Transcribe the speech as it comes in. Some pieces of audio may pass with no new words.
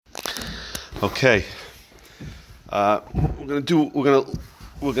Okay, we're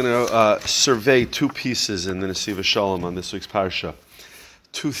gonna survey two pieces in the Nesivos Shalom on this week's parsha.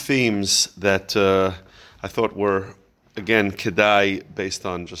 Two themes that I thought were again kedai based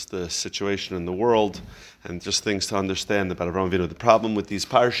on just the situation in the world and just things to understand about Avraham Avinu. The problem with these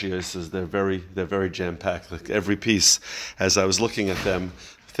parshias is they're very jam packed. Like every piece, as I was looking at them,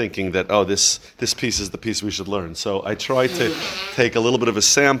 thinking that, this piece is the piece we should learn. So I tried to take a little bit of a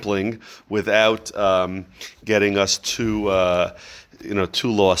sampling without getting us too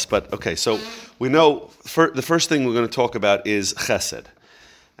lost. But okay, so we know the first thing we're going to talk about is Chesed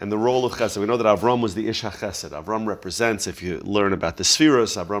and the role of Chesed. We know that Avram was the Ish HaChesed. Avram represents, if you learn about the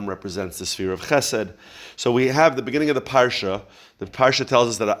Spheros, Avram represents the sphere of Chesed. So we have the beginning of the Parsha. The Parsha tells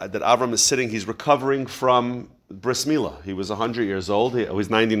us that Avram is sitting, he's recovering from Bris Milah. He was 100 years old. He was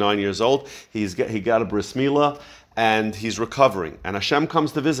 99 years old. He got a Bris Milah, and he's recovering. And Hashem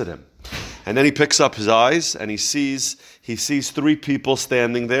comes to visit him. And then he picks up his eyes, and he sees three people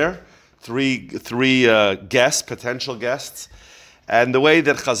standing there, three guests, potential guests. And the way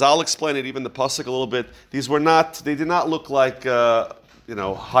that Chazal explained it, even the pasuk a little bit, they did not look like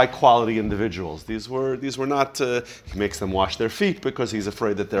high quality individuals. These were not. He makes them wash their feet because he's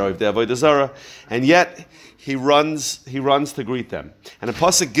afraid that they're avodah zarah, and yet he runs to greet them. And in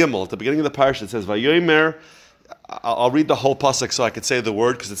pasuk Gimel, at the beginning of the parsha, it says Vayomer. I'll read the whole pasuk so I could say the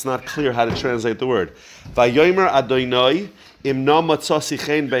word because it's not clear how to translate the word. Vayomer Adonai imna matzasi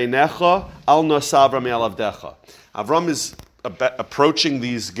chen beinecha al nosavra me'alavdecha. Avram is approaching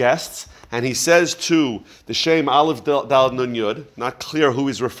these guests, and he says to the Shem Aleph Dal Nun Yud, not clear who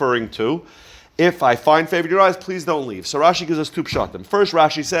he's referring to, if I find favor in your eyes, please don't leave. So Rashi gives us two pshatim. First,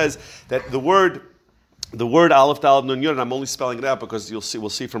 Rashi says that the word Aleph Dal Nun Yud, and I'm only spelling it out because we'll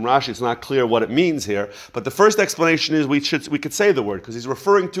see from Rashi, it's not clear what it means here. But the first explanation is we could say the word because he's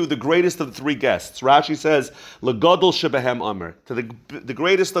referring to the greatest of the three guests. Rashi says Legadol Shebehem Amr. To the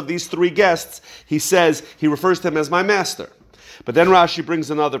greatest of these three guests, he refers to him as my master. But then Rashi brings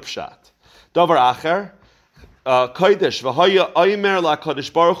another pshat. Davar acher, kodesh v'haya oimer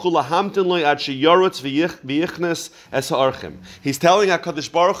la'kadosh baruch hu lahamtin loy ad sheyorutz v'yichnes es ha'archim. He's telling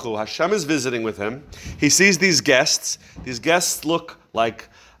HaKadosh Baruch Hu, Hashem is visiting with him. He sees these guests. These guests look like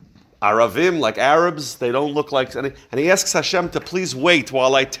Aravim, like Arabs. They don't look like... And he asks Hashem to please wait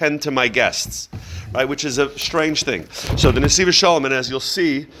while I tend to my guests. Right, which is a strange thing. So the Nesivos Shalom, and as you'll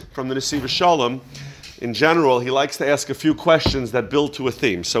see from the Nesivos Shalom, in general, he likes to ask a few questions that build to a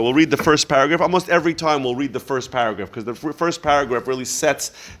theme. So we'll read the first paragraph. Almost every time we'll read the first paragraph because the first paragraph really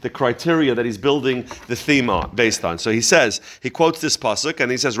sets the criteria that he's building the theme based on. So he quotes this pasuk, and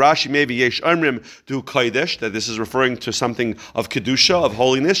he says, Rashi maybe yesh amrim du kodesh, that this is referring to something of kedusha, of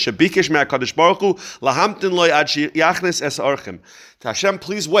holiness. Shebikesh me'akadosh baruch hu lahamtin loy ad yachnes es archim. Hashem,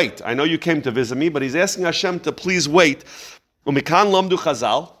 please wait. I know you came to visit me, but he's asking Hashem to please wait. Umikan lamdu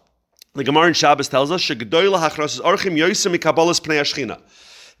chazal. The Gemara in Shabbos tells us that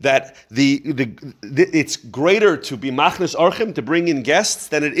it's greater to be machnas orchim, to bring in guests,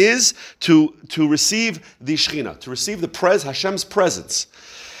 than it is to receive the Shechina, to receive the Hashem's presence.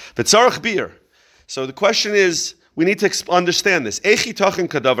 So the question is, we need to understand this. How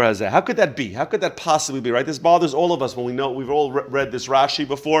could that be? How could that possibly be? Right? This bothers all of us when we've all read this Rashi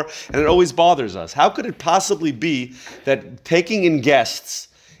before, and it always bothers us. How could it possibly be that taking in guests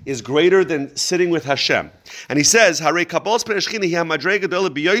is greater than sitting with Hashem? And he says, the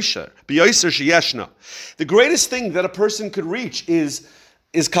greatest thing that a person could reach is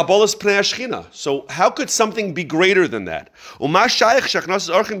Kabbalas Pnei Hashchina. So how could something be greater than that? How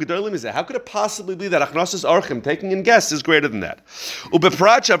could it possibly be that Achnasas Archim, taking in guests, is greater than that?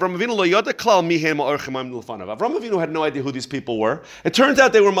 Avram Avinu had no idea who these people were. It turns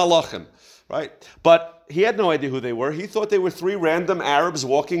out they were Malachim, right? But he had no idea who they were. He thought they were three random Arabs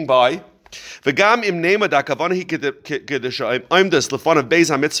walking by. So now he says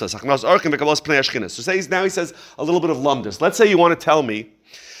a little bit of lumdus. Let's say you want to tell me,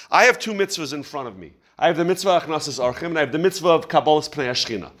 I have two mitzvahs in front of me. I have the mitzvah Achnasas Archim and I have the mitzvah of Kabbalas Pnei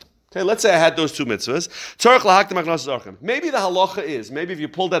Hashchina. Okay, let's say I had those two mitzvahs. Maybe the halacha is, maybe if you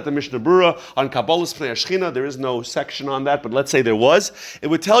pulled out the Mishnah Berurah on Kabbalas Pnei Hashchina, there is no section on that, but let's say there was, it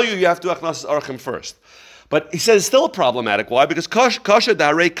would tell you have to do Achnasas Archim first. But he says it's still problematic. Why? Because Kasha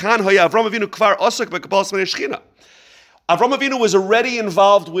Darei Kan Haya Avram Avinu Kvar Osuk BeKabbalas Pnei Hashchina. Avram Avinu was already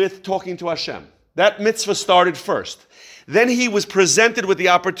involved with talking to Hashem. That mitzvah started first. Then he was presented with the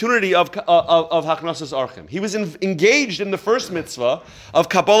opportunity of Haknasas Archim. He was engaged in the first mitzvah of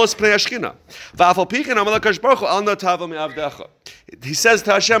Kabbalas Pnei Hashchina. He says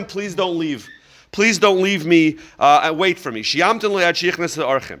to Hashem, please don't leave. Please don't leave me, wait for me.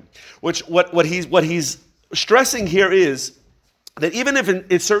 Which what he's stressing here is that even if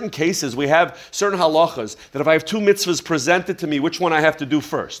in certain cases we have certain halachas, that if I have two mitzvahs presented to me, which one I have to do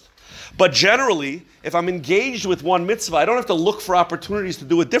first. But generally, if I'm engaged with one mitzvah, I don't have to look for opportunities to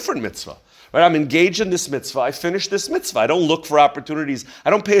do a different mitzvah. Right? I'm engaged in this mitzvah. I finish this mitzvah. I don't look for opportunities. I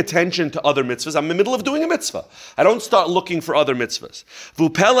don't pay attention to other mitzvahs. I'm in the middle of doing a mitzvah. I don't start looking for other mitzvahs.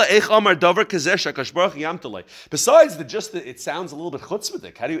 Besides it sounds a little bit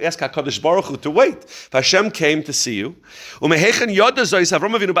chutzpahdik. How do you ask HaKadosh Baruch Hu to wait? If Hashem came to see you. And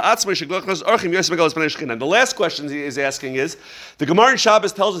the last question he is asking is, the Gemara in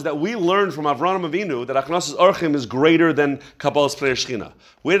Shabbos tells us that we learned from Avraham Avinu that Achnas Orchim is greater than Kabbalas Pnei Shechina.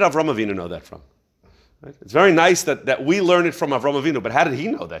 Where did Avraham Avinu know that from? Right? It's very nice that we learn it from Avraham Avinu, but how did he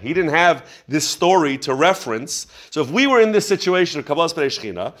know that? He didn't have this story to reference. So if we were in this situation of Kabbalas Pnei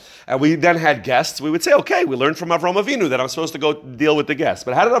Shechina, and we then had guests, we would say, okay, we learned from Avraham Avinu that I'm supposed to go deal with the guests.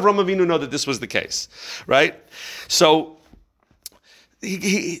 But how did Avraham Avinu know that this was the case? Right? So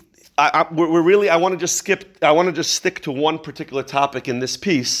I want to just stick to one particular topic in this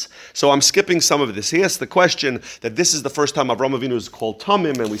piece. So I'm skipping some of this. He asked the question that this is the first time Avram Avinu is called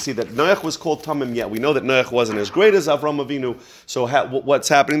Tamim, and we see that Noach was called Tamim, yet we know that Noach wasn't as great as Avram Avinu. So what's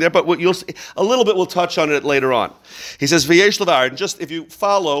happening there? But you'll see, a little bit we'll touch on it later on. He says, V'yesh levar, and just if you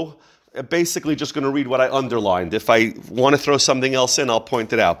follow, basically just going to read what I underlined. If I want to throw something else in, I'll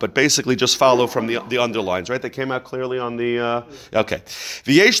point it out. But basically just follow from the underlines, right? They came out clearly on the... Okay.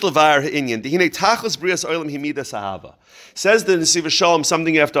 V'yesh levar ha'inyan. Dihine tachlis brias oilam himidas ahava. Says the Nesivos Shalom,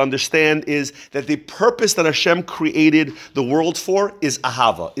 something you have to understand is that the purpose that Hashem created the world for is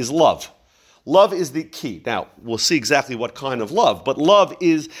ahava, is love. Love is the key. Now, we'll see exactly what kind of love, but love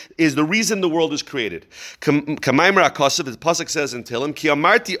is the reason the world is created. Kamaimer HaKosav, the Pasuk says in Tehillim, Ki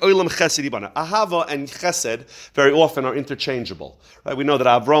amarti oilam chesed ibana. Ahava and chesed very often are interchangeable. Right? We know that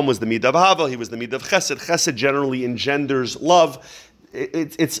Avram was the midah of Ahava, he was the midah of chesed. Chesed generally engenders love.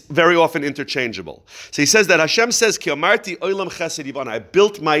 It's very often interchangeable. So he says that Hashem says, Ki amarti oilam chesed ibana. I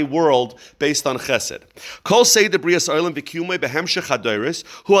built my world based on chesed. Kol seder brias oilam v'kiyumei behemshech hadoros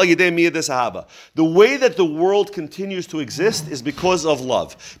hu al yedei midas ahava. The way that the world continues to exist is because of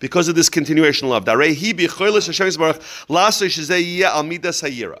love, because of this continuation of love. Darei hi b'cholos Hashem yisbarach lasei shezeh yeh al midas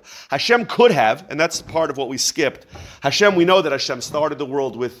hayira. Hashem could have, and that's part of what we skipped. Hashem, we know that Hashem started the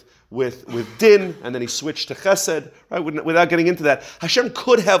world with din, and then he switched to chesed, right? Without getting into that, Hashem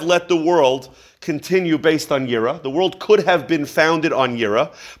could have let the world continue based on yira. The world could have been founded on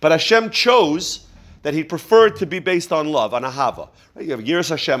yira, but Hashem chose that he preferred to be based on love, on ahava. Right? You have yiras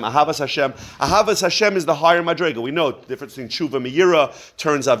Hashem, ahavas Hashem. Ahavas Hashem is the higher madrega. We know the difference between tshuva and yira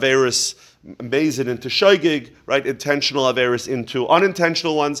turns averis mezid into shoygig, right? Intentional averis into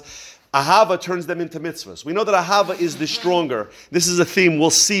unintentional ones. Ahava turns them into mitzvahs. We know that Ahava is the stronger. This is a theme we'll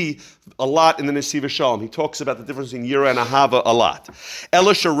see a lot in the Nesivos Shalom. He talks about the difference between Yira and Ahava a lot.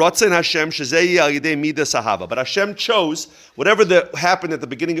 But Hashem chose, whatever happened at the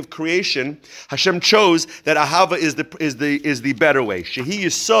beginning of creation, Hashem chose that Ahava is the better way. Shehi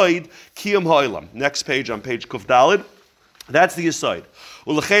Yisoid Kiyam Ha'olam. Next page, on page Kuf Daled. That's the Yisoid.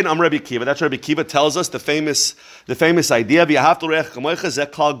 Ulechein Am Rabbi Kiva. That's Rabbi Kiva tells us the famous idea. That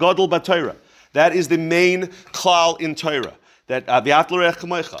is the main klal in Torah. That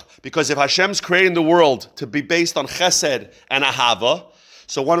because if Hashem's creating the world to be based on chesed and ahava,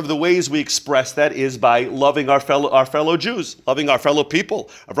 so one of the ways we express that is by loving our fellow Jews, loving our fellow people.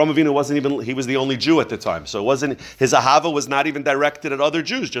 Avraham Avinu he was the only Jew at the time. So his ahava was not even directed at other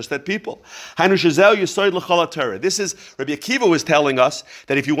Jews, just at people. This is, Rabbi Akiva was telling us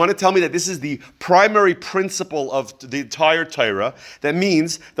that if you want to tell me that this is the primary principle of the entire Torah, that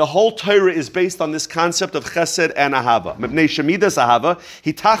means the whole Torah is based on this concept of chesed and ahava.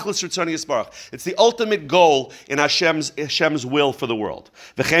 It's the ultimate goal in Hashem's will for the world.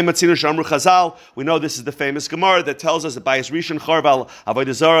 We know this is the famous Gemara that tells us that by his Rishon Charval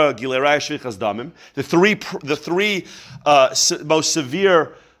Avodah Zarah Gilerei Shvichas Damim, the three most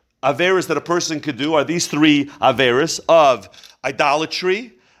severe averas that a person could do are these three averas of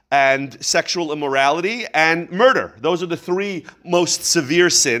idolatry and sexual immorality and murder. Those are the three most severe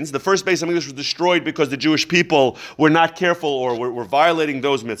sins. The first Beis Hamikdash was destroyed because the Jewish people were not careful or were violating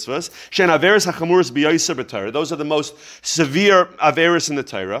those mitzvahs. Shen averis hachamuris b'yoser b'Torah. Those are the most severe averis in the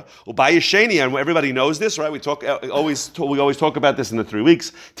Torah. Ubayisheni, and everybody knows this, right? We always talk about this in the 3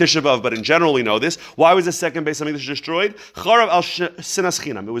 weeks, Tisha B'Av, but in general we know this. Why was the second Beis Hamikdash destroyed? Charav al sinas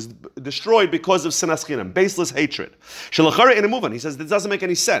chinam. It was destroyed because of sinas chinam, baseless hatred. Shelachara in a move on. He says this doesn't make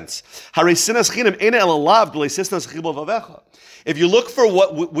any sense. sense. If you look for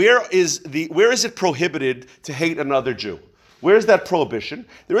where is it prohibited to hate another Jew? Where is that prohibition?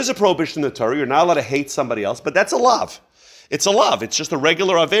 There is a prohibition in the Torah. You're not allowed to hate somebody else, but that's a lav. It's a lav. It's just a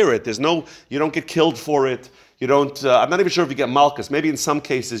regular avera. You don't get killed for it. You don't. I'm not even sure if you get malchus. Maybe in some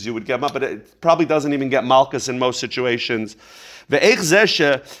cases you would get malchus, but it probably doesn't even get malchus in most situations. Right?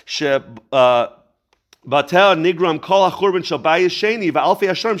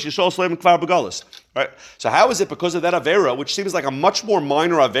 So how is it because of that avera, which seems like a much more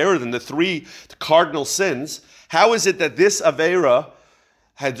minor avera than the three cardinal sins? How is it that this avera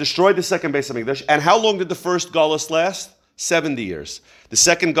had destroyed the second Beis Hamikdash? And how long did the first galus last? 70 years. The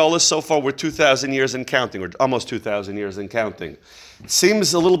second galus so far we're 2,000 years and counting, or almost 2,000 years and counting. It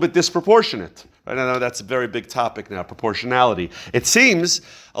seems a little bit disproportionate. Right? I know that's a very big topic now, proportionality. It seems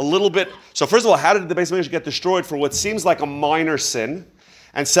a little bit. So first of all, how did the Beis Hamikdash get destroyed for what seems like a minor sin?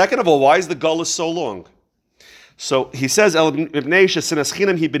 And second of all, why is the galus so long? So he says, yes,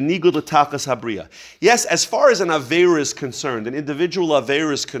 as far as an avera is concerned, an individual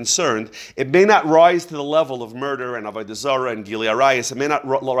avera is concerned, it may not rise to the level of murder and avodah zarah and gilui arayos. It may not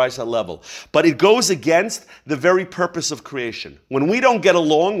rise to that level. But it goes against the very purpose of creation. When we don't get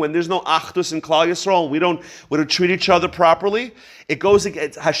along, when there's no achdus in Kol Yisroel, we don't treat each other properly, it goes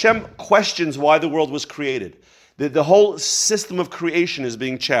against, Hashem questions why the world was created. The whole system of creation is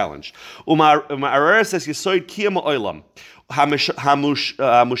being challenged. Umar says, "Yisoid kiyam olam,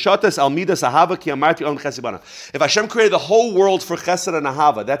 hamushatas almidas ahava ki amarti on chesibana." If Hashem created the whole world for chesed and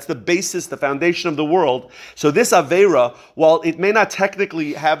ahava, that's the basis, the foundation of the world. So this avera, while it may not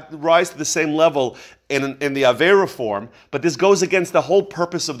technically rise to the same level in the avera form, but this goes against the whole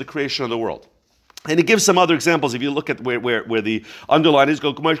purpose of the creation of the world. And he gives some other examples. If you look at where the underline is,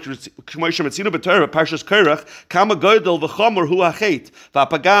 go Parshas Korach, Kama Godel v'Chomer Hu Hachet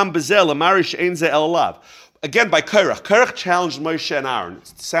v'Apagam Bezel Amarish Ein Ze El Lav. Again, by Korach. Korach challenged Moshe and Aaron.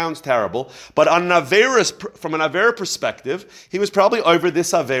 It sounds terrible, but from an Avera perspective, he was probably over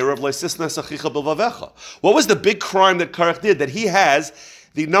this Avera of Leisisnas Achicha B'Vavecha. What was the big crime that Korach did? That he has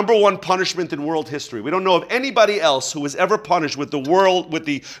the number one punishment in world history. We don't know of anybody else who was ever punished with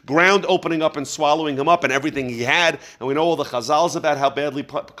the ground opening up and swallowing him up and everything he had. And we know all the chazals about how badly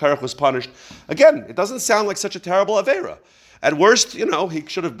Korach was punished. Again, it doesn't sound like such a terrible avera. At worst, he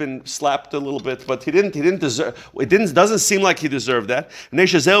should have been slapped a little bit, but he didn't deserve. Doesn't seem like he deserved that.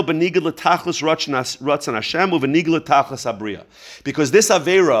 Because this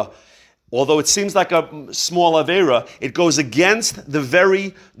avera, although it seems like a small avera, it goes against the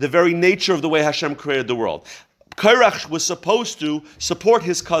very nature of the way Hashem created the world. Korach was supposed to support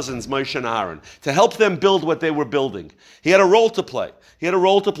his cousins, Moshe and Aaron, to help them build what they were building. He had a role to play.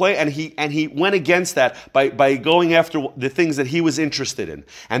 And he went against that by going after the things that he was interested in.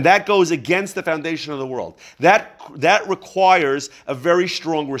 And that goes against the foundation of the world. That requires a very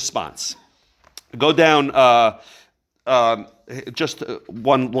strong response. Go down just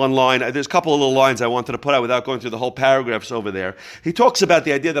one line. There's a couple of little lines I wanted to put out without going through the whole paragraphs over there. He talks about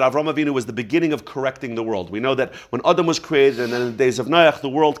the idea that Avraham Avinu was the beginning of correcting the world. We know that when Adam was created and then in the days of Noach, the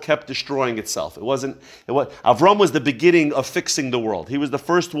world kept destroying itself. Avraham was the beginning of fixing the world. He was the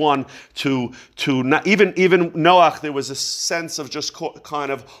first one to not, even Noach, there was a sense of just kind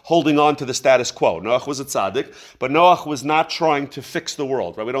of holding on to the status quo. Noach was a tzaddik, but Noach was not trying to fix the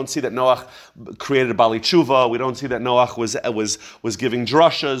world. Right? We don't see that Noach created a Bali Tshuva. We don't see that Noach was giving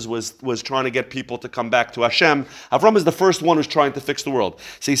drushas, was trying to get people to come back to Hashem. Avram is the first one who's trying to fix the world.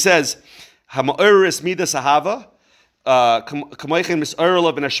 So he says, "Ha'ma'oris midas ahava, kamoichin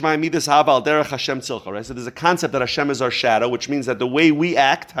mis'orla ben hashmai midas ahava al derech Hashem tzilcha." Right? So there's a concept that Hashem is our shadow, which means that the way we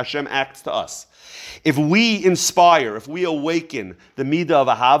act, Hashem acts to us. If we inspire, if we awaken the midah of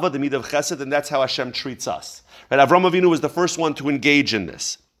ahava, the midah of chesed, then that's how Hashem treats us. Right? Avram Avinu was the first one to engage in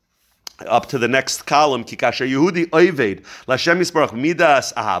this. Up to the next column, Kikasher Yehudi Oived Lashem Yisbarach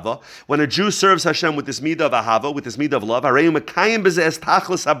Midas Ahava. When a Jew serves Hashem with this midah of Ahava, with this midah of love, Harei Mekayim B'Zeh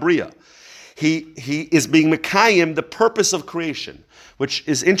Tachlis Habriya. He is being Mekayim, the purpose of creation, which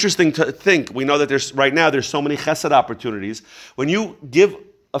is interesting to think. We know that there's so many chesed opportunities. When you give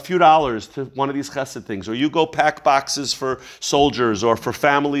a few dollars to one of these chesed things, or you go pack boxes for soldiers or for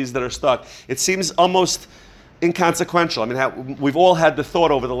families that are stuck, it seems almost inconsequential. I mean, we've all had the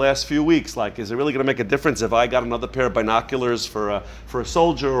thought over the last few weeks, like, is it really going to make a difference if I got another pair of binoculars for a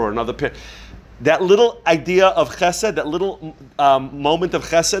soldier or another pair? That little idea of chesed, that little moment of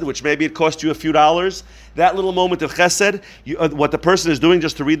chesed, which maybe it cost you a few dollars, that little moment of chesed, what the person is doing,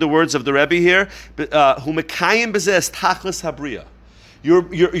 just to read the words of the Rabbi here, hu mekayim b'zeh tachlis habriya.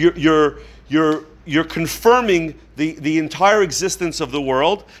 You're you're confirming the entire existence of the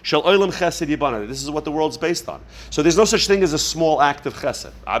world. Shel olam chesed yibana. This is what the world's based on. So there's no such thing as a small act of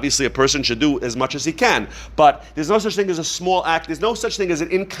chesed. Obviously, a person should do as much as he can, but there's no such thing as a small act. There's no such thing as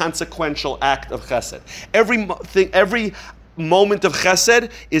an inconsequential act of chesed. Every moment of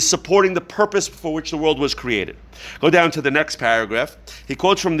chesed is supporting the purpose for which the world was created. Go down to the next paragraph. He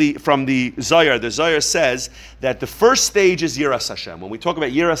quotes from the Zohar. The Zohar says that the first stage is Yiras Hashem. When we talk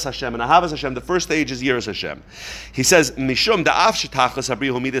about Yiras Hashem and Ahava Hashem, the first stage is Yiras Hashem. He says, Mishum da'af shetachas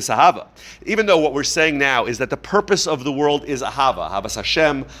habrihu midas ahava. Even though what we're saying now is that the purpose of the world is Ahava, Ahava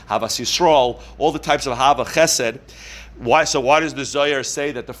Hashem, Ahava Yisroel, all the types of Ahava Chesed. Why? So why does the Zohar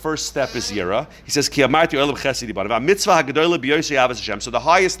say that the first step is Yira? He says, Ki amarti olam chesed yibana. Mitzvah hagedola b'yosei Ahavas Hashem. So the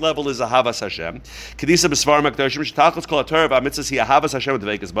highest level is Ahavas Hashem. Kedisa b'svarim hakdoshim shetachlis kol haTorah v'amitzvahs hi Ahavas Hashem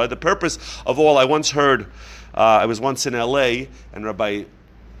v'dveikus ba. The purpose of all, I once heard, I was once in L.A. and Rabbi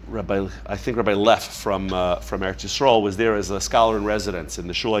Leff from Eretz Yisrael was there as a scholar in residence in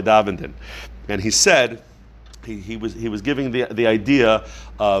the Shul I davened in, and he said. He was giving the idea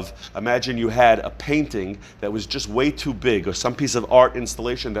of, imagine you had a painting that was just way too big, or some piece of art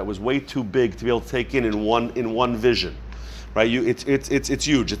installation that was way too big to be able to take in one vision, right? It's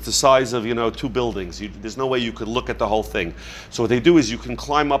huge. It's the size of 2 buildings. There's no way you could look at the whole thing. So what they do is you can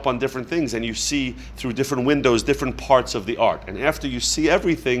climb up on different things and you see through different windows different parts of the art. And after you see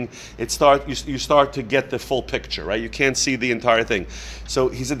everything, you start to get the full picture, right? You can't see the entire thing. So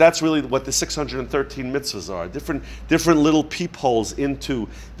he said that's really what the 613 mitzvahs are. Different little peepholes into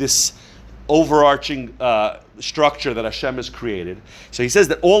this overarching structure that Hashem has created. So he says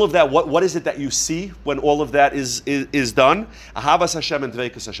that all of that, what is it that you see when all of that is done? Ahavas Hashem and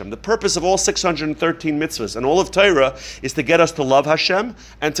Dveikus Hashem. The purpose of all 613 mitzvahs and all of Torah is to get us to love Hashem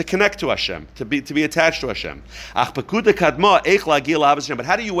and to connect to Hashem, to be attached to Hashem. But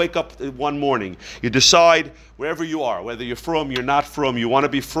how do you wake up one morning? You decide wherever you are, whether you're from, you're not from, you want to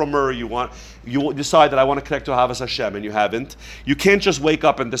be fromer, you decide that I want to connect to Ahavas Hashem, and you haven't. You can't just wake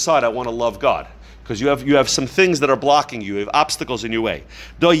up and decide I want to love God. Because you have some things that are blocking you. You have obstacles in your way.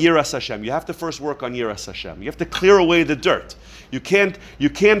 Do Yiras Hashem. You have to first work on Yiras Hashem. You have to clear away the dirt. You can't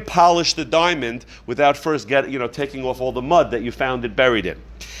polish the diamond without first taking off all the mud that you found it buried in.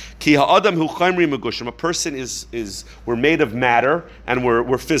 Ki ha'adam hu chaimri megushim. A person we're made of matter and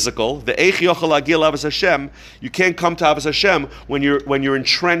we're physical. The eich yochel hagil Ahavas Hashem. You can't come to Ahavas Hashem when you're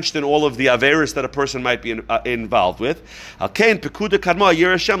entrenched in all of the averis that a person might be involved with. Alkein pekuda kadma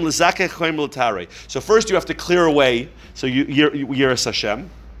Yiras Hashem lezakeh chaim l'tarei. So first you have to clear away. So Yiras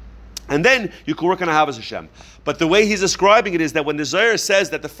Hashem. And then you can work on Ahavas Hashem. But the way he's describing it is that when the Zohar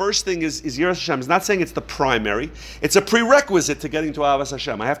says that the first thing is Yiras Hashem, he's not saying it's the primary. It's a prerequisite to getting to Ahavas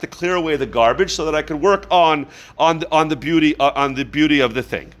Hashem. I have to clear away the garbage so that I can work on the beauty of the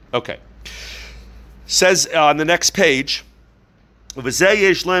thing. Okay. Says on the next page. So going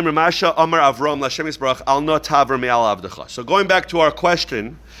back to our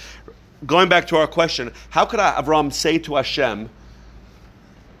question, how could Avram say to Hashem,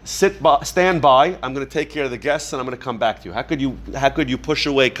 stand by, I'm going to take care of the guests and I'm going to come back to you? How could you push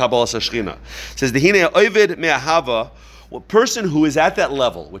away Kabbalas Hashchina? It says Dehine Ovid Me'ahava. Well, person who is at that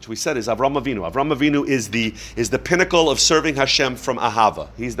level, which we said is Avram Avinu. Avram Avinu is the pinnacle of serving Hashem from Ahava.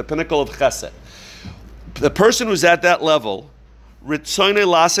 He's the pinnacle of Chesed. The person who's at that level, Ritzoine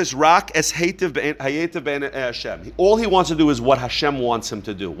Lases Rak Es Hayetiv Ben Hashem. All he wants to do is what Hashem wants him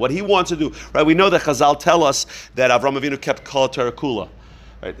to do. What he wants to do. Right? We know that Chazal tell us that Avram Avinu kept Kol Torah Kula.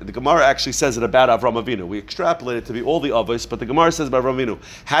 Right? The Gemara actually says it about Avram Avinu. We extrapolate it to be all the Avos, but the Gemara says about Avram Avinu.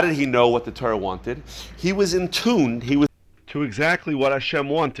 How did he know what the Torah wanted? He was in tune. He was to exactly what Hashem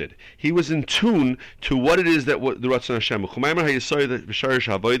wanted. He was in tune to what it is that the Ratzon Hashem.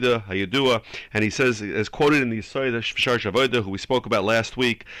 And he says, as quoted in the Yisrael V'sharish Avodah, who we spoke about last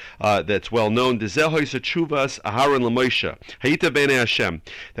week, that's well known. That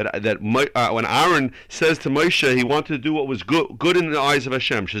when Aaron says to Moshe, he wanted to do what was good in the eyes of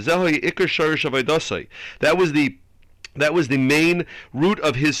Hashem. That was the main root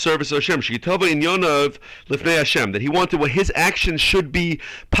of his service to Hashem. That he wanted what his actions should be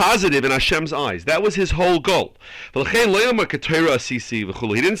positive in Hashem's eyes. That was his whole goal. He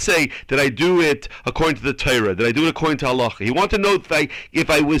didn't say, did I do it according to the Torah? Did I do it according to halacha? He wanted to know if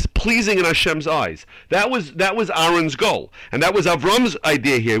I was pleasing in Hashem's eyes. That was Aaron's goal. And that was Avram's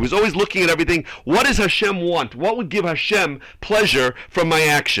idea here. He was always looking at everything. What does Hashem want? What would give Hashem pleasure from my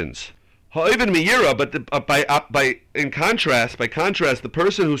actions? Ha'oven Vayera, but by contrast, the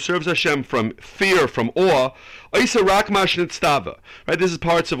person who serves Hashem from fear, from awe, Oisa Rak Mash Nitztava. Right, this is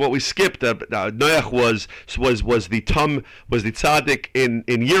parts of what we skipped. Noach was the tzaddik in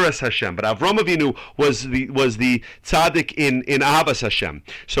Yiras Hashem, but Avram Avinu was the tzaddik in Ahavas Hashem.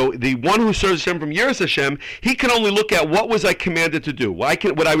 So the one who serves Hashem from Yiras Hashem, he can only look at what was I commanded to do.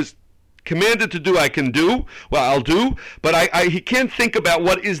 What I was commanded to do, I can do. Well, I'll do, but he can't think about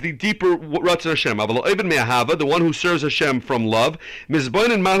what is the deeper Ratzon Hashem. The one who serves Hashem from love, he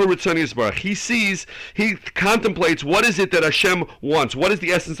contemplates what is it that Hashem wants, what is the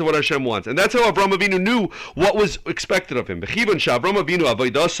essence of what Hashem wants, and that's how Avram Avinu knew what was expected of him. Since Avram Avinu's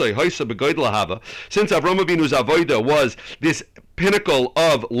avodah was this pinnacle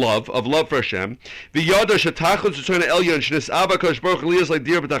of love for Hashem. And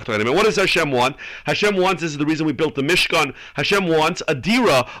what does Hashem want? Hashem wants, this is the reason we built the Mishkan, Hashem wants a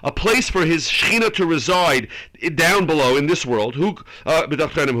dira, a place for his Shechina to reside down below in this world. And that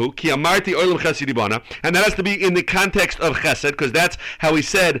has to be in the context of Chesed, because that's how he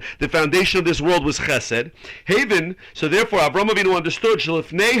said the foundation of this world was Chesed. Haven, so therefore Avram Avinu understood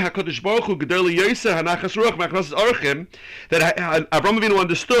that Avram Avinu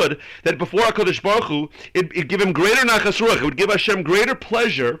understood that before HaKadosh Baruch Hu, it give him greater nachas ruach, it would give Hashem greater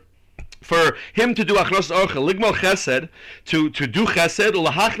pleasure for him to do achnos orcha, ligmal chesed, to do chesed,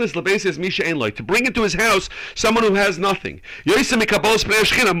 ulahachnes lebesis misha ein loy, to bring into his house someone who has nothing. Yoisem mikabolos pnei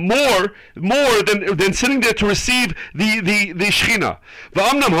Shechina, more than sitting there to receive the Shechina.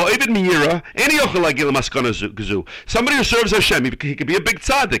 Va'amnam ha'ovid miyira, any yochel lagil maskana gezu. Somebody who serves Hashem, he could be a big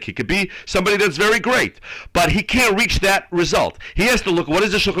tzaddik, he could be somebody that's very great, but he can't reach that result. He has to look, what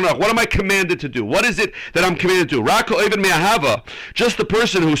is the Shulchan Aruch? What am I commanded to do? What is it that I'm commanded to do? Rak ha'ovid me'ahava, just the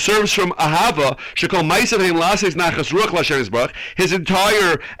person who serves from Ahava, his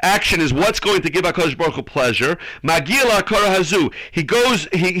entire action is what's going to give HaKadosh Baruch Hu pleasure. He goes,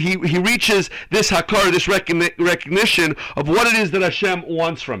 he reaches this hakar, this recognition of what it is that Hashem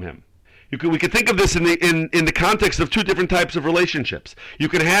wants from him. We can think of this in the context of two different types of relationships. You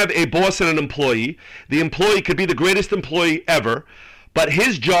can have a boss and an employee. The employee could be the greatest employee ever, but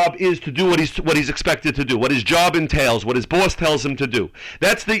his job is to do what he's expected to do, what his job entails, what his boss tells him to do.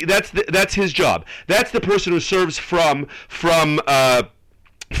 That's his job. That's the person who serves from out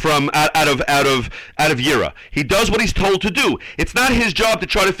of Yira. He does what he's told to do. It's not his job to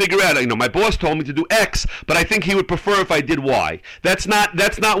try to figure out, my boss told me to do X, but I think he would prefer if I did Y. That's not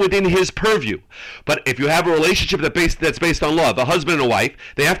within his purview. But if you have a relationship that's based on love, a husband and a wife,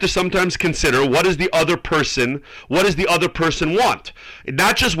 they have to sometimes consider what does the other person want?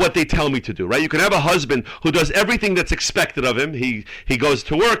 Not just what they tell me to do, right? You can have a husband who does everything that's expected of him. He goes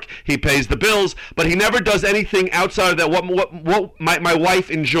to work, he pays the bills, but he never does anything outside of that what my wife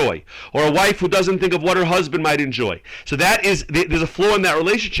enjoy, or a wife who doesn't think of what her husband might enjoy. So there's a flaw in that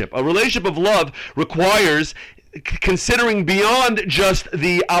relationship. A relationship of love requires considering beyond just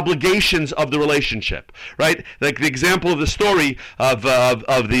the obligations of the relationship, right? Like the example of the story of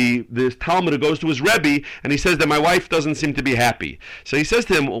the Talmud who goes to his Rebbe and he says that my wife doesn't seem to be happy. So he says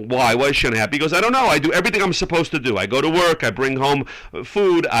to him, why is she unhappy? He goes, I don't know, I do everything I'm supposed to do. I go to work, I bring home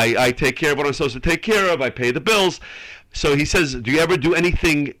food, I take care of what I'm supposed to take care of, I pay the bills. So he says, do you ever do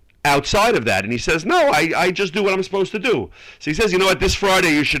anything outside of that? And he says, no, I just do what I'm supposed to do. So he says, this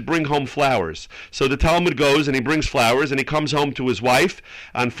Friday you should bring home flowers. So the Talmud goes and he brings flowers and he comes home to his wife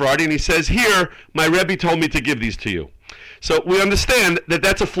on Friday and he says, here, my Rebbe told me to give these to you. So we understand that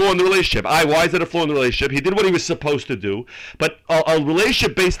that's a flaw in the relationship. Why is that a flaw in the relationship? He did what he was supposed to do, but a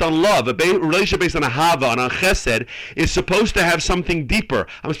relationship based on love, a relationship based on Ahava and on Chesed is supposed to have something deeper.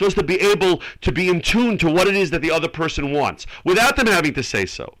 I'm supposed to be able to be in tune to what it is that the other person wants, without them having to say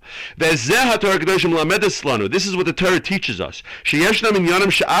so. This is what the Torah teaches us.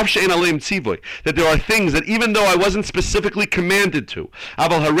 That there are things that even though I wasn't specifically commanded to,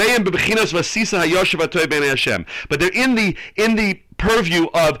 but they're in the purview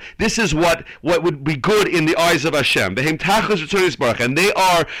of this is what would be good in the eyes of Hashem. And they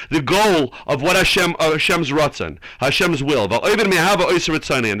are the goal of what Hashem's ratzon, Hashem's will. And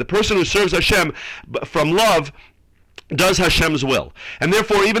the person who serves Hashem from love does Hashem's will. And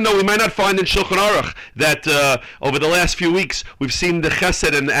therefore, even though we might not find in Shulchan Aruch that over the last few weeks we've seen the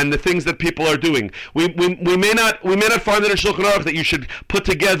chesed and the things that people are doing, we may not find that in Shulchan Aruch that you should put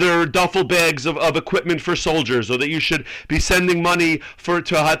together duffel bags of equipment for soldiers, or that you should be sending money for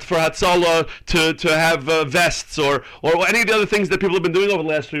Hatzalah to have vests, or any of the other things that people have been doing over the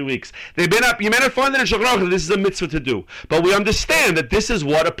last 3 weeks. You may not find that in Shulchan Aruch that this is a mitzvah to do. But we understand that this is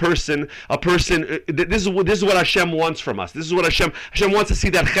what this is what Hashem wants from us. This is what Hashem wants to see,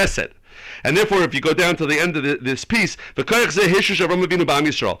 that chesed. And therefore, if you go down to the end of this piece, this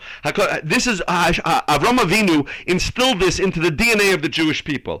is Avram Avinu instilled this into the DNA of the Jewish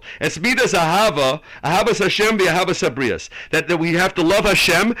people. Esmidas Ahava Hashem v'Ahava Sabrias. That we have to love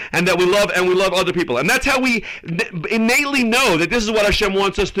Hashem and that we love other people. And that's how we innately know that this is what Hashem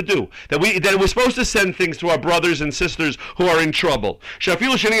wants us to do. That we're supposed to send things to our brothers and sisters who are in trouble.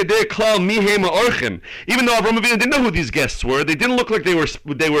 Even though Avram Avinu didn't know who these guests were, they didn't look like they were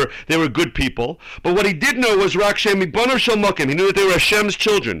good people. But what he did know was Rak Shem Mibonor Shel Mokim. He knew that they were Hashem's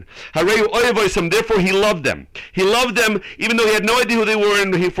children. Therefore he loved them. He loved them even though he had no idea who they were,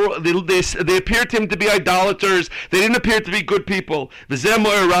 and they appeared to him to be idolaters. They didn't appear to be good people.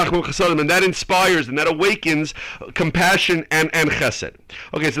 And that inspires and that awakens compassion and chesed.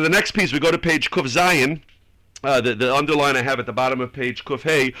 Okay, so the next piece, we go to page Kuf Zayin. The underline I have at the bottom of page Kuf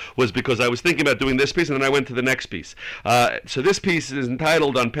Hey was because I was thinking about doing this piece, and then I went to the next piece. So this piece is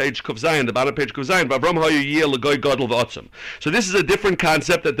entitled on page Kuf Zayin, the bottom of page Kuf Zayin, V'Avram Hayu Yeh L'Goy Gadol V'Otzim. So this is a different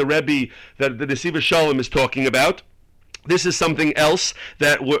concept that the Rabbi, that the Nesivos Shalom is talking about. This is something else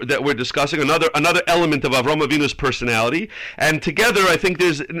that we're discussing, another element of Avram Avinu's personality, and together I think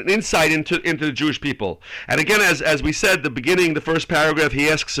there's an insight into the Jewish people. And again, as we said, the beginning, the first paragraph, he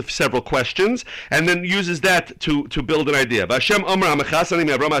asks several questions and then uses that to build an idea. Hashem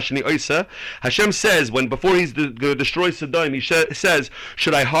says, before he's going to destroy Sodom, he says,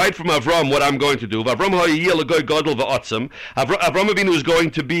 should I hide from Avram what I'm going to do? Avram Avinu is going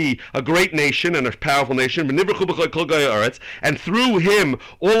to be a great nation and a powerful nation. And through him,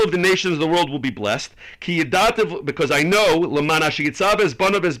 all of the nations of the world will be blessed. Because I know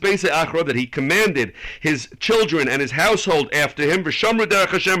that he commanded his children and his household after him,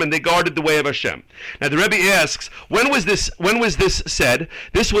 and they guarded the way of Hashem. Now the Rebbe asks, when was this said?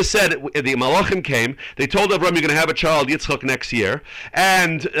 This was said, the Malachim came, they told Avram, you're going to have a child, Yitzchak, next year.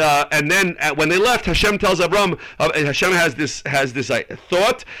 And then when they left, Hashem tells Avram, Hashem has this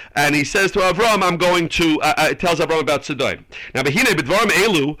thought, and he says to Avram, I'm going to, tells Avram about Sodom. Now, B'dvarim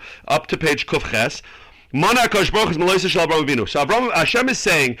Elu, up to page Kuf Ches, so Hashem is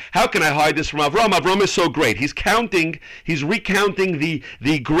saying, how can I hide this from Avram? Avram is so great. He's recounting the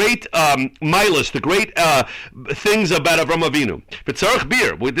great milas, the great things about Avram Avinu.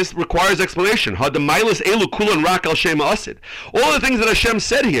 This requires explanation. All the things that Hashem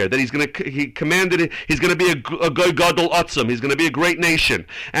said here, that he commanded, he's going to be a goy gadol atzam, he's going to be a great nation,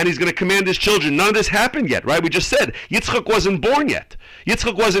 and he's going to command his children. None of this happened yet, right? We just said Yitzchak wasn't born yet.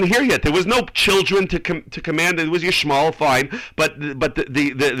 Yitzchak wasn't here yet. There was no children to command. It was Yishmael, fine, but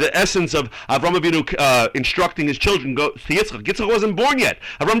the essence of Avram Avinu instructing his children go to Yitzchak. Yitzchak wasn't born yet.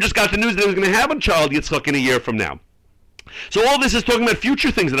 Avram just got the news that he was going to have a child, Yitzchak, in a year from now. So all this is talking about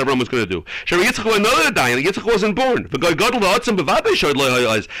future things that Avram was going to do. Yitzchak wasn't born.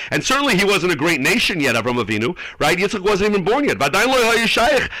 And certainly he wasn't a great nation yet, Avram Avinu, right? Yitzchak wasn't even born yet.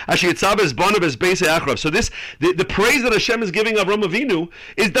 So the praise that Hashem is giving Avram Avinu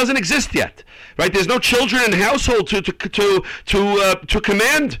doesn't exist yet, right? There's no children in the household to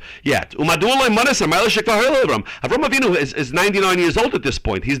command yet. Avram Avinu is 99 years old at this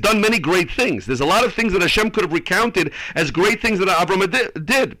point. He's done many great things. There's a lot of things that Hashem could have recounted as great things that Avram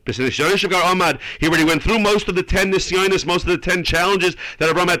did. He already went through most of the 10 nisyonis, most of the 10 challenges that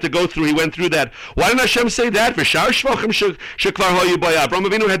Avram had to go through. He went through that. Why didn't Hashem say that? Avram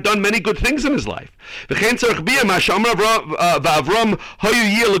Avinu had done many good things in his life. And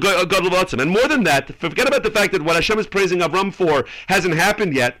more than that, forget about the fact that what Hashem is praising Avram for hasn't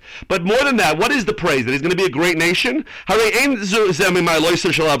happened yet, but more than that, what is the praise? That he's going to be a great nation? That's not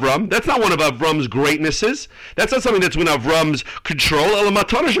one of Avram's greatnesses. That's not something that's within Avram's control.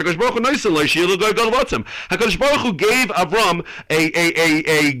 HaKadosh Baruch Hu gave Avram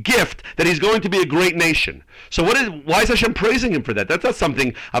a gift that he's going to be a great nation. So why is Hashem praising him for that? That's not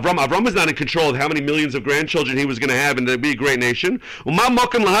something, Avram is not in control of how many millions of grandchildren he was going to have and to be a great nation. Why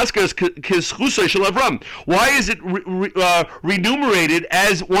is it renumerated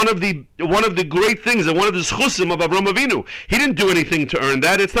as one of the great things and one of the schusim of Avram Avinu? He didn't do anything to earn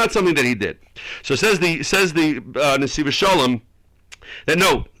that. It's not something that he did. So says the Nesivos Shalom that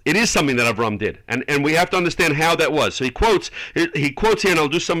no, it is something that Avram did, and we have to understand how that was. So he quotes here, and I'll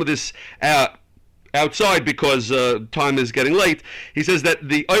do some of this outside because time is getting late. He says that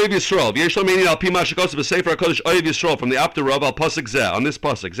the Oyev Yisrael, from the Apter Rav al Pasuk Zeh, on this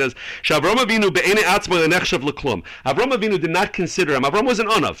Pasuk, says, Avram Avinu did not consider him. Avram was an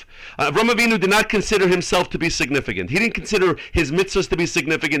Anav. Avram Avinu did not consider himself to be significant. He didn't consider his mitzvahs to be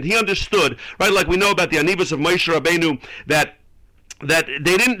significant. He understood, right, like we know about the Anivos of Moshe Rabbeinu, that that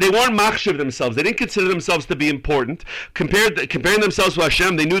they weren't machshav themselves. They didn't consider themselves to be important. Comparing themselves to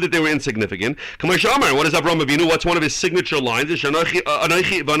Hashem, they knew that they were insignificant. What is Avraham Avinu? What's one of his signature lines?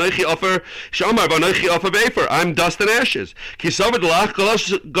 I'm dust and ashes. Everything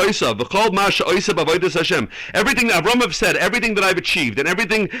that Avraham said, everything that I've achieved, and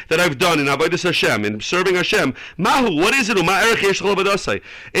everything that I've done in avodas Hashem, in serving Hashem, mahu, what is it?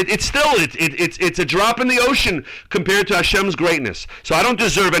 It's a drop in the ocean compared to Hashem's greatness. So I don't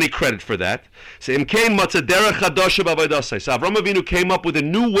deserve any credit for that. So Avraham Avinu came up with a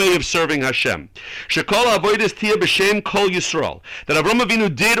new way of serving Hashem. That Avraham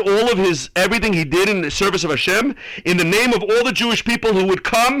Avinu did all of everything he did in the service of Hashem in the name of all the Jewish people who would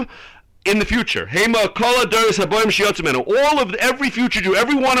come in the future. All of every future Jew,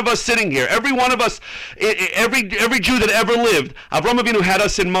 every one of us sitting here, every one of us, every Jew that ever lived, Avraham Avinu had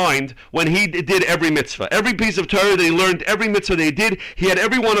us in mind when he did every mitzvah. Every piece of Torah that he learned, every mitzvah that he did, he had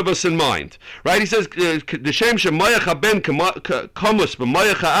every one of us in mind. Right? He says, just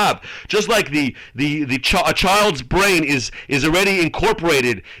like a child's brain is already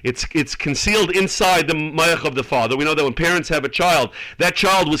incorporated, it's concealed inside the mayach of the father. We know that when parents have a child, that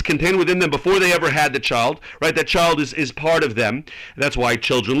child was contained within them before they ever had the child, right? That child is part of them. That's why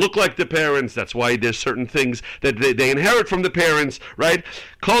children look like the parents. That's why there's certain things that they inherit from the parents, right?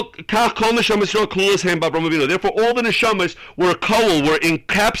 Therefore, all the neshamas were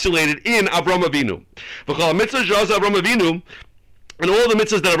encapsulated in Avraham Avinu. And all the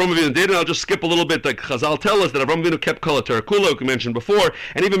mitzvahs that Avraham Avinu did, and I'll just skip a little bit, like Chazal tell us that Avraham Avinu kept Kol Kula, like we mentioned before,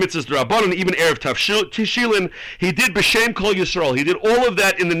 and even mitzvahs D'Rabbanan, even Erev Tishilin, he did B'Shem Kol Yisroel. He did all of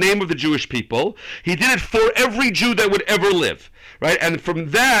that in the name of the Jewish people. He did it for every Jew that would ever live, right? And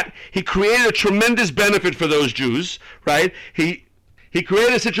from that, he created a tremendous benefit for those Jews, right? He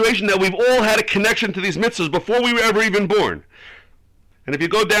created a situation that we've all had a connection to these mitzvahs before we were ever even born. And if you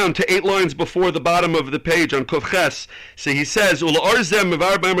go down to 8 lines before the bottom of the page on Kuf Ches, see he says, we know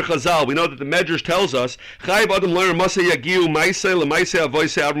that the Medrash tells us,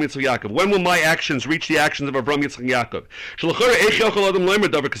 when will my actions reach the actions of Avraham, Yitzchak, Yaakov?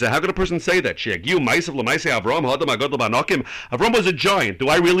 How could a person say that? Avraham was a giant. Do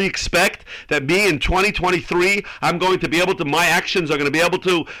I really expect that me in 2023, I'm going to be able to, my actions are going to be able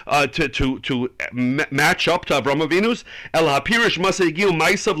to match up to Avraham Avinu's?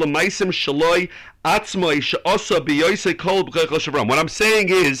 What I'm saying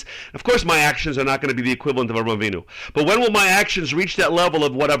is, of course my actions are not going to be the equivalent of Avraham Avinu. But when will my actions reach that level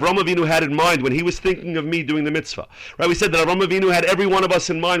of what Avraham Avinu had in mind when he was thinking of me doing the mitzvah? Right? We said that Avraham Avinu had every one of us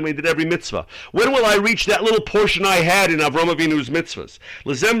in mind when he did every mitzvah. When will I reach that little portion I had in Avraham Avinu's mitzvahs?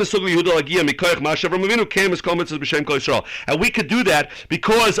 And we could do that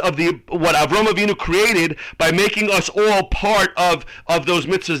because of what Avraham Avinu created by making us all part of those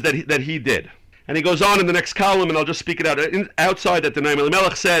mitzvahs that he did. And he goes on in the next column, and I'll just speak it out. Outside that the Naim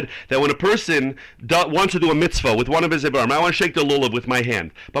Elimelech said that when a person wants to do a mitzvah with one of his Ibarim, I want to shake the lulav with my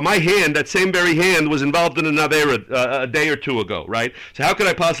hand. But my hand, that same very hand, was involved in a Vayera a day or two ago, right? So how could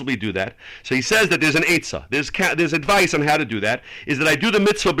I possibly do that? So he says that there's an eitzah. There's advice on how to do that, is that I do the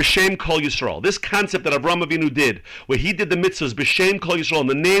mitzvah b'shem Kol Yisroel. This concept that Avraham Avinu did, where he did the mitzvahs b'shem Kol Yisroel, in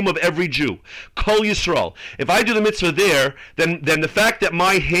the name of every Jew. Kol Yisroel. If I do the mitzvah there, then the fact that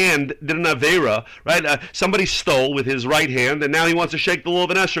my hand did an Vayera, right? Somebody stole with his right hand, and now he wants to shake the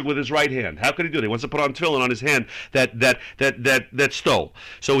lulav and esrog with his right hand. How could he do that? He wants to put on tefillin on his hand that stole.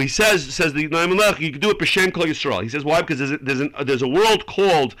 So he says the Naim Melech, you can do it b'shem Kol Yisrael. He says why? Because there's a world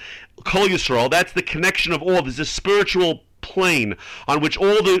called Kol Yisrael. That's the connection of all. There's a spiritual plane on which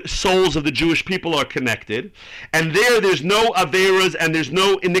all the souls of the Jewish people are connected, and there's no averas and there's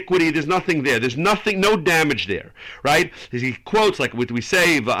no iniquity, there's nothing there, there's nothing, no damage there, right? He quotes, like what we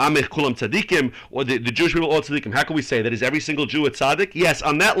say, v'amech kulam tzadikim, or the Jewish people all tzadikim. How can we say that? Is every single Jew a tzaddik? Yes,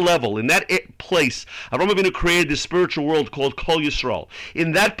 on that level, in that place, Avraham Avinu created this spiritual world called Kol Yisroel.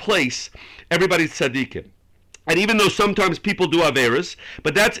 In that place, everybody's tzaddikim. And even though sometimes people do averas,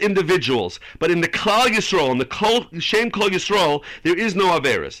 but that's individuals. But in the Kol Yisroel, in the Shem Kol Yisroel, there is no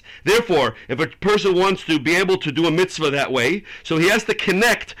averas. Therefore, if a person wants to be able to do a mitzvah that way, so he has to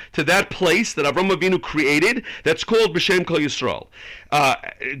connect to that place that Avraham Avinu created, that's called B'Shem Kol Yisroel.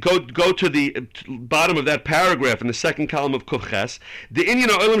 Go to the bottom of that paragraph in the second column of Kuf Ches. The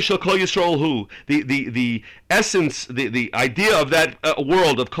inyan ha'olam shel Kol Yisroel hu, the essence, the idea of that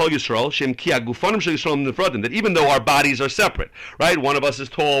world of Kol Yisroel, Shem ki hagufanim shel Yisroel nefradim, that it, even though our bodies are separate, right? One of us is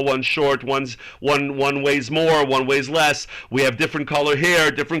tall, one's short, one weighs more, one weighs less. We have different color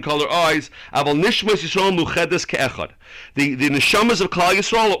hair, different color eyes. Aval nishmas Yisrael muchedes ke'echad. The neshamas of Kol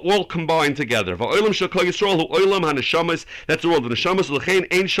Yisroel are all combined together. Va'olam shel Kol Yisroel hu olam ha-neshamas. That's the world. The neshamas l'chein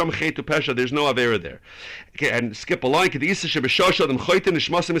ein sham chetu pesha. There's no avera there. Okay, and skip a line. Chazal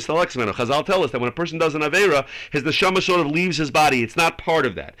tell us that when a person does an avera, his neshama sort of leaves his body. It's not part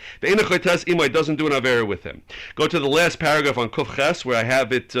of that. The doesn't do an avera with him. Go to the last paragraph on Kuf Ches where I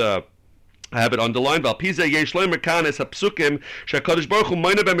have it underlined. So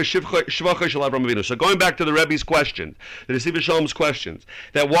going back to the Rebbe's question, the Nesivos Shalom's questions,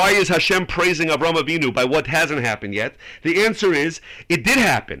 that why is Hashem praising Avram Avinu by what hasn't happened yet? The answer is, it did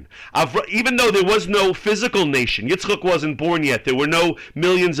happen. Even though there was no physical nation, Yitzchak wasn't born yet, there were no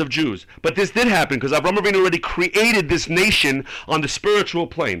millions of Jews, but this did happen because Avram Avinu already created this nation on the spiritual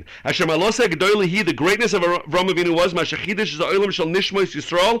plane. The greatness of Avram Avinu was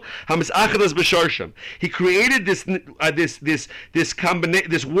he created this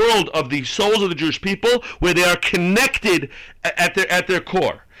world of the souls of the Jewish people where they are connected at their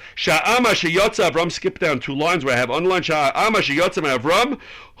core. Sha'ama sheyotza Avram, skip down 2 lines where I have underlined Sha'ama sheyotza Avram,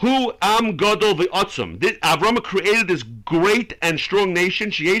 hu am gadol v'otzum. Avram created this great and strong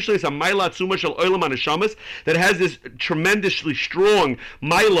nation. Sheyesh leis ha'mayla atzuma shel olam haneshamas, that has this tremendously strong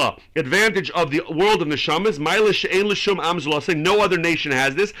mayla advantage of the world of neshamas. Mayla she'ein l'shum am zulasei. No other nation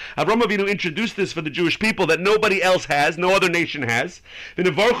has this. Avram Avinu introduced this for the Jewish people that nobody else has, no other nation has.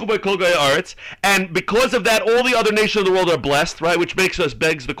 V'nevarchu b'kol gai haaretz, and because of that, all the other nations of the world are blessed, right? Which begs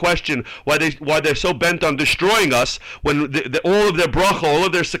the question why they're so bent on destroying us when all of their bracha, all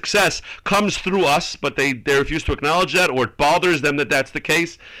of their success comes through us, but they refuse to acknowledge that, or it bothers them that that's the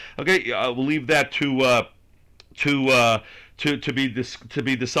case. Okay, we'll leave that to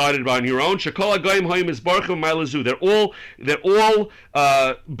be decided on your own. Shekol hagayim hayim izbarchu ma'alazu. They're all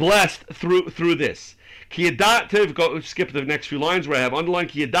blessed through this. Skip the next few lines where I have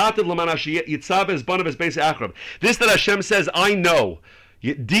underlined. This that Hashem says, I know.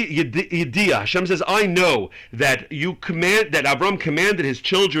 Hashem says, I know that Avram commanded his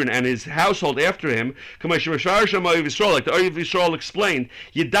children and his household after him, like the Oyev Yisrael explained.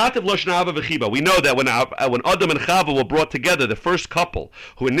 We know that when Adam and Chava were brought together, the first couple,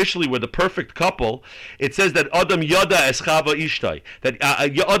 who initially were the perfect couple, it says that Adam yada es Chava ishtai, that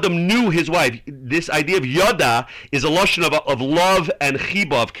Adam knew his wife. This idea of yada is a lashon of love and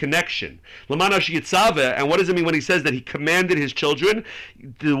chiba, of connection. And what does it mean when he says that he commanded his children?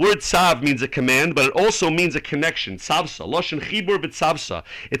 The word tzav means a command, but it also means a connection. Tzavsa, loshen chibur b'tzavsa.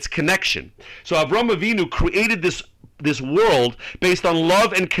 It's connection. So Avram Avinu created this world based on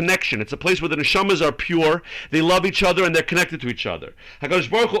love and connection. It's a place where the neshamas are pure, they love each other, and they're connected to each other.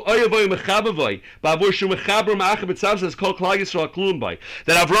 HaKadosh Baruch Hu oyavoy mechavavoy ba'avur shu mechaber ma'achah b'tzavsa is called Kol Yisroel klum by.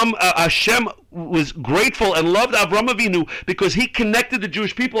 That Hashem was grateful and loved Avram Avinu because he connected the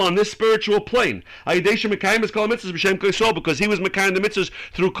Jewish people on this spiritual plane. Because he was Mekayim the mitzvahs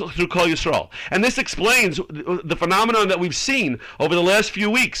through Kol Yisroel. And this explains the phenomenon that we've seen over the last few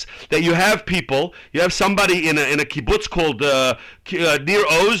weeks, that you have somebody in a kibbutz called Nir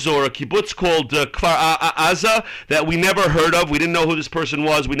Oz, or a kibbutz called Kfar Aza, that we never heard of. We didn't know who this person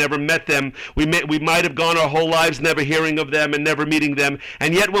was. We never met them. We might have gone our whole lives never hearing of them and never meeting them.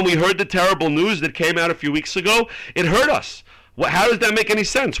 And yet when we heard the terrible news that came out a few weeks ago, it hurt us. How does that make any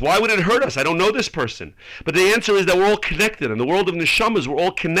sense? Why would it hurt us? I don't know this person. But the answer is that we're all connected. In the world of neshamas, we're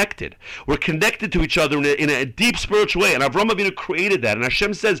all connected. We're connected to each other in a deep spiritual way. And Avram Avinu created that. And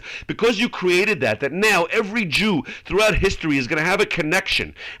Hashem says, because you created that now every Jew throughout history is going to have a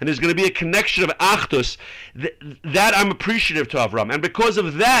connection. And there's going to be a connection of achdus. That I'm appreciative to Avram. And because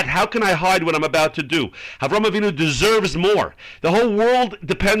of that, how can I hide what I'm about to do? Avram Avinu deserves more. The whole world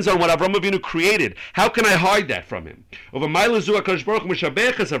depends on what Avram Avinu created. How can I hide that from him? Over my because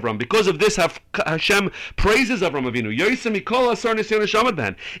of this, Hashem praises Avram Avinu.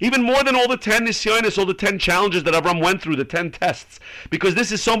 Even more than all the 10 nisyonis, all the 10 challenges that Avram went through, the 10 tests. Because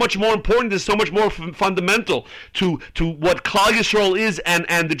this is so much more important, this is so much more fundamental to what Kol Yisroel is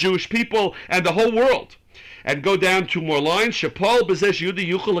and the Jewish people and the whole world. And go down 2 more lines. Shapol b'zesh Yudi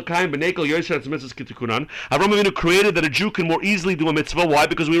yuchel l'kayim b'nekel yoyser mitzvahs kitikunan. Avram Avinu created that a Jew can more easily do a mitzvah. Why?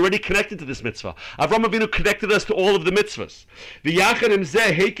 Because we're already connected to this mitzvah. Avram Avinu connected us to all of the mitzvahs. V'yachad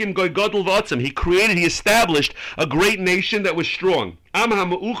zeh heikim goy gadol v'atzim. He established a great nation that was strong. Am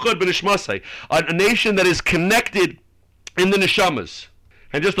ha'meuchad b'nishmasai. A nation that is connected in the neshamas.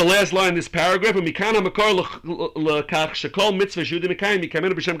 And just the last line in this paragraph,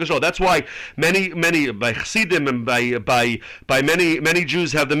 that's why many by Chassidim and by many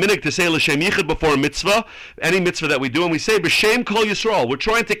Jews have the minhag to say L'Shem Yichud before a mitzvah, any mitzvah that we do, and we say B'Shem Kol Yisroel. We're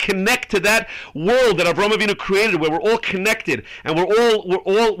trying to connect to that world that Avraham Avinu created, where we're all connected and we're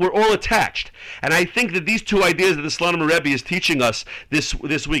all attached. And I think that these two ideas that the Slonim Rebbe is teaching us this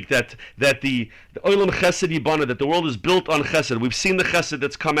week, that the Olam Chesed Yibana, that the world is built on Chesed. We've seen the Chesed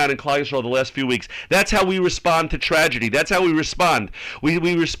that's come out in Kol Yisroel the last few weeks. That's how we respond to tragedy. That's how we respond. We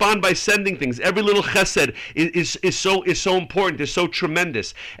respond by sending things. Every little Chesed is so important. Is so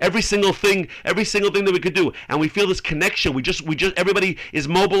tremendous. Every single thing that we could do, and we feel this connection. We just everybody is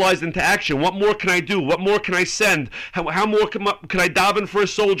mobilized into action. What more can I do? What more can I send? How more can I daven for a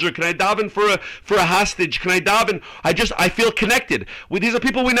soldier? Can I daven for a hostage? Can I daven? I feel connected. These are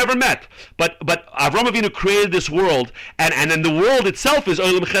people we never met, but Avraham Avinu created this world, and then the world itself is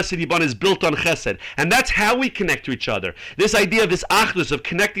Olam Chesed Yibana, is built on Chesed, and that's how we connect to each other. This idea of this achdus, of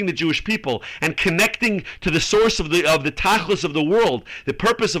connecting the Jewish people and connecting to the source of the tachlis of the world, the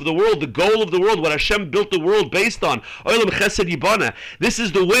purpose of the world, the goal of the world, what Hashem built the world based on, Olam Chesed Yibana. This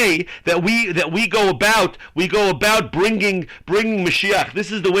is the way that we go about bringing Mashiach.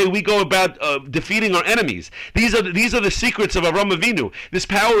 This is the way we go about defeating our enemies. These are the secrets of Avraham Avinu. This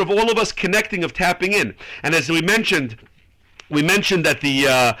power of all of us connecting, of tapping in. And as we mentioned that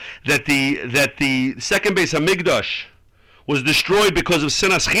the second base Hamikdash was destroyed because of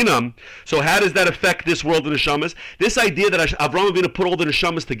sinas chinam. So how does that affect this world of neshamas? This idea that Avraham Avinu put all the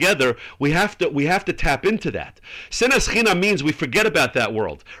neshamas together, we have to tap into that. Sinas chinam means we forget about that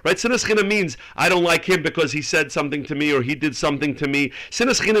world, right? Sinas chinam means I don't like him because he said something to me or he did something to me.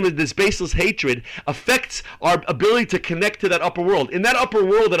 Sinas chinam is this baseless hatred affects our ability to connect to that upper world. In that upper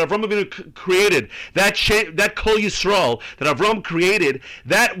world that Avraham Avinu created, that Kol Yisroel that Avraham created,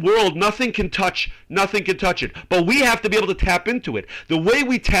 that world, nothing can touch it. But we have to be able to tap into it. The way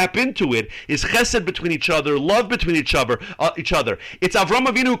we tap into it is chesed between each other, love between each other. It's Avraham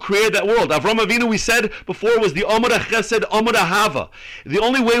Avinu who created that world. Avraham Avinu, we said before, was the Amud Chesed, Amud Ahava. The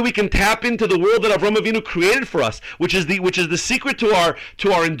only way we can tap into the world that Avraham Avinu created for us, which is the secret to our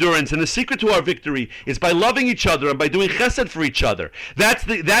endurance and the secret to our victory, is by loving each other and by doing chesed for each other. That's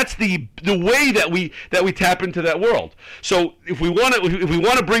the way that we tap into that world. So if we want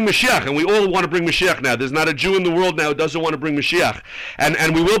to bring Mashiach, and we all want to bring Mashiach now. There's not a Jew in the world now who doesn't want to bring Mashiach,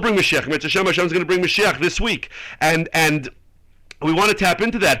 and we will bring Mashiach. Hashem's going to bring Mashiach this week, and we want to tap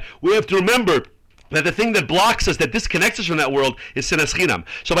into that. We have to remember that the thing that blocks us, that disconnects us from that world, is sinas chinam.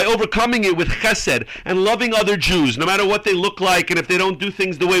 So by overcoming it with chesed and loving other Jews, no matter what they look like and if they don't do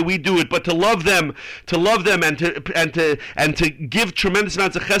things the way we do it, but to love them and to give tremendous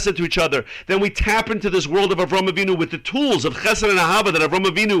amounts of chesed to each other, then we tap into this world of Avraham Avinu with the tools of chesed and ahava that Avraham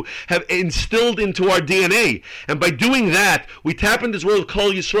Avinu have instilled into our DNA. And by doing that, we tap into this world of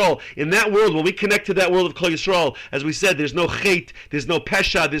Kol Yisroel. In that world, when we connect to that world of Kol Yisroel, as we said, there's no chait, there's no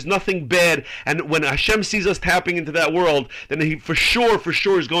pesha, there's nothing bad. And when Hashem sees us tapping into that world, then He for sure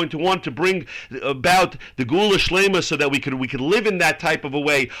is going to want to bring about the Geula Shlema, so that we could live in that type of a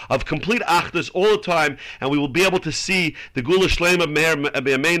way of complete achdus all the time, and we will be able to see the Geula Shlema Meher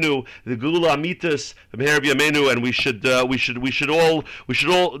B'Yameinu, the Geula Amitas Meher B'Yameinu, and we should all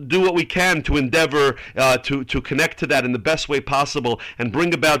do what we can to endeavor to connect to that in the best way possible and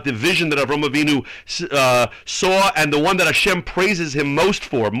bring about the vision that Avraham Avinu saw, and the one that Hashem praises him most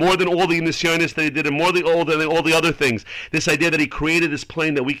for, more than all the nisyonis that he did, and more than all the other things. This idea that he created this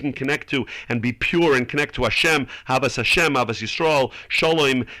plane that we can connect to and be pure and connect to Hashem, Havas Yisrael,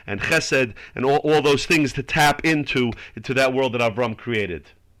 Shalom, and Chesed, and all those things to tap into that world that Avram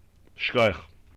created. Shkoyach.